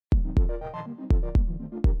Human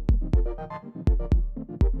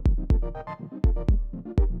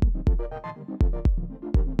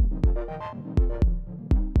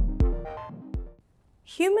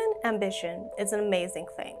ambition is an amazing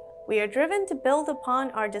thing. We are driven to build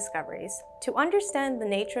upon our discoveries, to understand the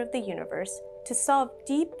nature of the universe, to solve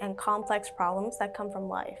deep and complex problems that come from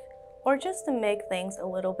life, or just to make things a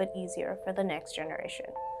little bit easier for the next generation.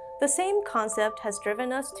 The same concept has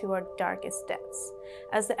driven us to our darkest depths,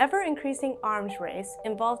 as the ever-increasing arms race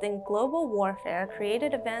involved in global warfare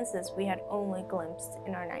created advances we had only glimpsed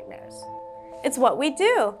in our nightmares. It's what we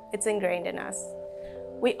do. It's ingrained in us.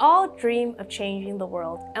 We all dream of changing the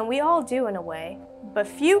world, and we all do in a way, but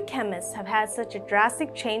few chemists have had such a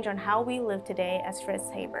drastic change on how we live today as Frtiz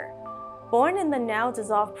Haber. Born in the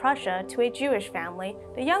now-dissolved Prussia to a Jewish family,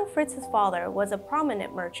 the young Fritz's father was a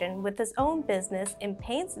prominent merchant with his own business in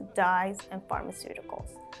paints, dyes, and pharmaceuticals.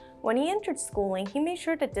 When he entered schooling, he made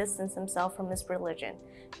sure to distance himself from his religion,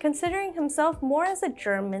 considering himself more as a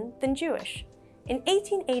German than Jewish. In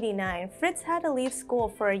 1889, Fritz had to leave school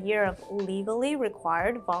for a year of legally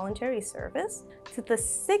required voluntary service to the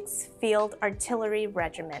 6th Field Artillery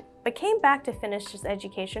Regiment, but came back to finish his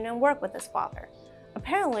education and work with his father.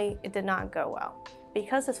 Apparently, it did not go well,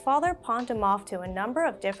 because his father pawned him off to a number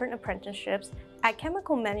of different apprenticeships at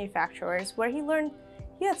chemical manufacturers where he learned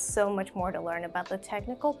he had so much more to learn about the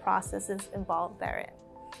technical processes involved therein.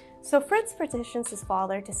 So Fritz petitions his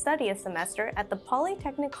father to study a semester at the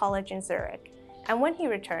Polytechnic College in Zurich. And when he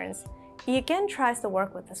returns, he again tries to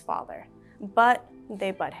work with his father, but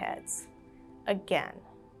they butt heads again,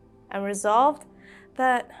 and resolved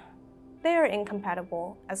that they are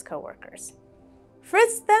incompatible as co-workers.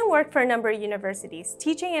 Fritz then worked for a number of universities,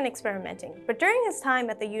 teaching and experimenting, but during his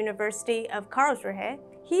time at the University of Karlsruhe,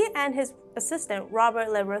 he and his assistant,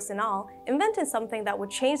 Robert Le Rossignol, invented something that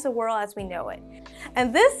would change the world as we know it.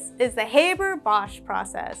 And this is the Haber-Bosch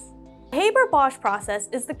process. The Haber-Bosch process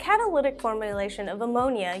is the catalytic formulation of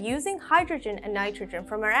ammonia using hydrogen and nitrogen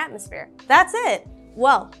from our atmosphere. That's it!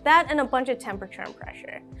 Well, that and a bunch of temperature and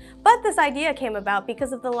pressure. But this idea came about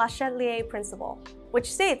because of the Le Chatelier principle,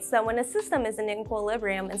 which states that when a system is in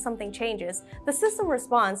equilibrium and something changes, the system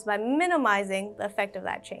responds by minimizing the effect of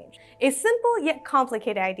that change. A simple yet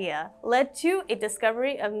complicated idea led to a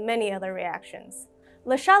discovery of many other reactions.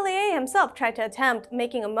 Le Chatelier himself tried to attempt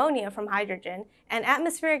making ammonia from hydrogen and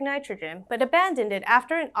atmospheric nitrogen, but abandoned it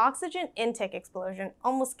after an oxygen intake explosion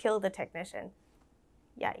almost killed the technician.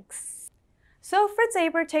 Yikes. So Frtiz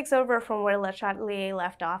Haber takes over from where Le Chatelier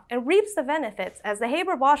left off and reaps the benefits as the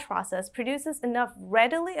Haber-Bosch process produces enough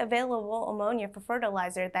readily available ammonia for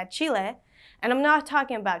fertilizer that Chile, and I'm not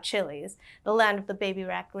talking about Chili's, the land of the baby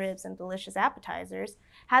rack ribs and delicious appetizers,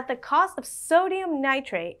 had the cost of sodium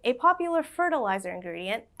nitrate, a popular fertilizer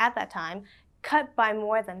ingredient at that time, cut by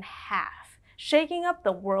more than half, shaking up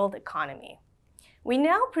the world economy. We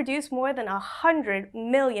now produce more than 100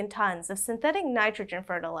 million tons of synthetic nitrogen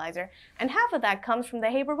fertilizer, and half of that comes from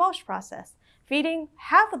the Haber-Bosch process, feeding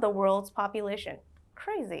half of the world's population.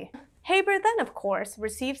 Crazy. Haber then, of course,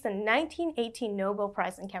 receives the 1918 Nobel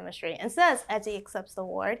Prize in Chemistry and says, as he accepts the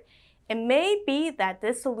award, "It may be that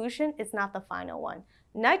this solution is not the final one.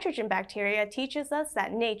 Nitrogen bacteria teaches us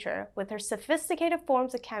that nature, with her sophisticated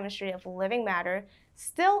forms of chemistry of living matter,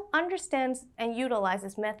 still understands and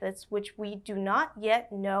utilizes methods which we do not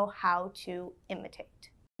yet know how to imitate."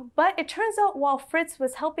 But it turns out while Fritz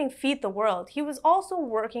was helping feed the world, he was also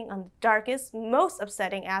working on the darkest, most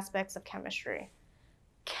upsetting aspects of chemistry: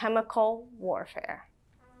 chemical warfare.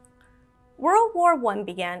 World War I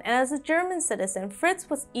began, and as a German citizen, Fritz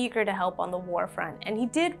was eager to help on the war front, and he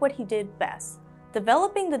did what he did best: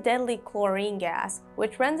 developing the deadly chlorine gas,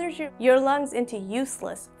 which renders your lungs into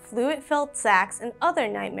useless, fluid-filled sacs and other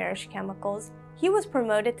nightmarish chemicals. He was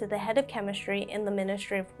promoted to the head of chemistry in the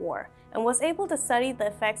Ministry of War, and was able to study the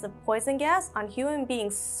effects of poison gas on human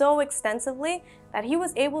beings so extensively that he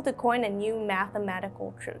was able to coin a new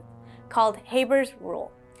mathematical truth, called Haber's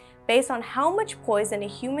rule, based on how much poison a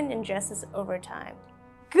human ingests over time.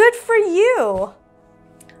 Good for you!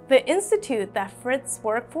 The institute that Fritz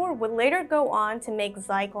worked for would later go on to make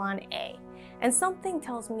Zyklon A, and something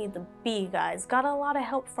tells me the B guys got a lot of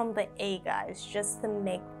help from the A guys just to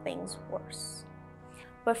make things worse.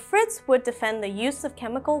 But Fritz would defend the use of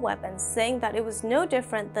chemical weapons, saying that it was no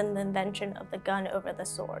different than the invention of the gun over the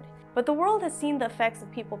sword. But the world has seen the effects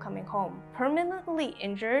of people coming home, permanently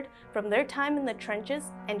injured from their time in the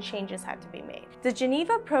trenches, and changes had to be made. The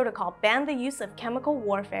Geneva Protocol banned the use of chemical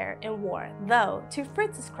warfare in war, though, to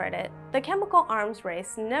Fritz's credit, the chemical arms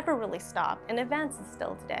race never really stopped and advances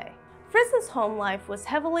still today. Fritz's home life was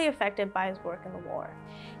heavily affected by his work in the war.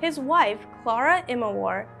 His wife, Clara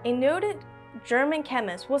Immerwahr, a noted German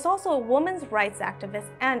chemist, was also a women's rights activist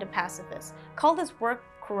and a pacifist, called his work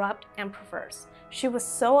corrupt and perverse. She was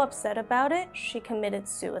so upset about it, she committed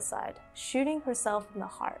suicide, shooting herself in the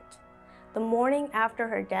heart. The morning after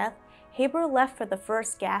her death, Haber left for the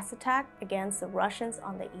first gas attack against the Russians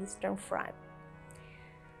on the Eastern Front.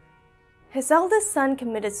 His eldest son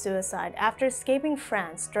committed suicide after escaping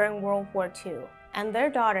France during World War II, and their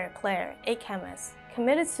daughter, Claire, a chemist,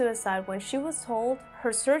 committed suicide when she was told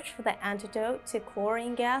her search for the antidote to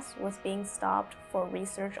chlorine gas was being stopped for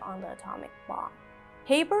research on the atomic bomb.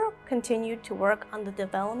 Haber continued to work on the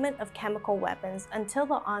development of chemical weapons until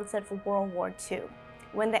the onset of World War II,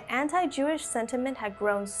 when the anti-Jewish sentiment had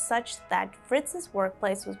grown such that Fritz's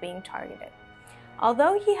workplace was being targeted.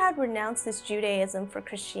 Although he had renounced his Judaism for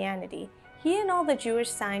Christianity, he and all the Jewish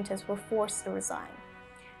scientists were forced to resign.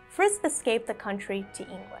 Fritz escaped the country to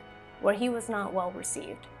England, where he was not well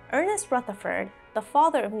received. Ernest Rutherford, the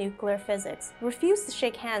father of nuclear physics, refused to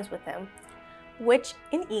shake hands with him, which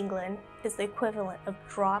in England is the equivalent of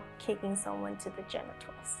drop-kicking someone to the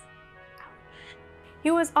genitals. Ouch. He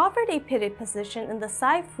was offered a paid position in the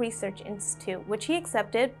Sci Research Institute, which he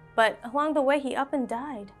accepted, but along the way he up and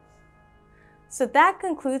died. So that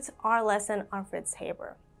concludes our lesson on Frtiz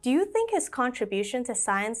Haber. Do you think his contribution to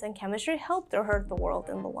science and chemistry helped or hurt the world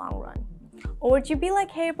in the long run? Or would you be like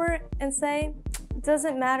Haber and say, it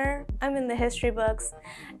doesn't matter, I'm in the history books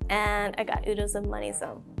and I got oodles of money,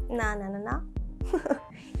 so nah.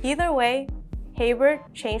 Either way, Haber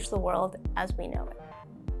changed the world as we know it.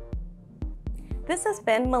 This has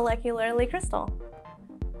been Molecularly Crystal.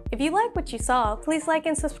 If you like what you saw, please like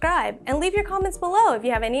and subscribe, and leave your comments below if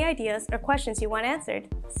you have any ideas or questions you want answered.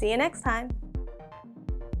 See you next time.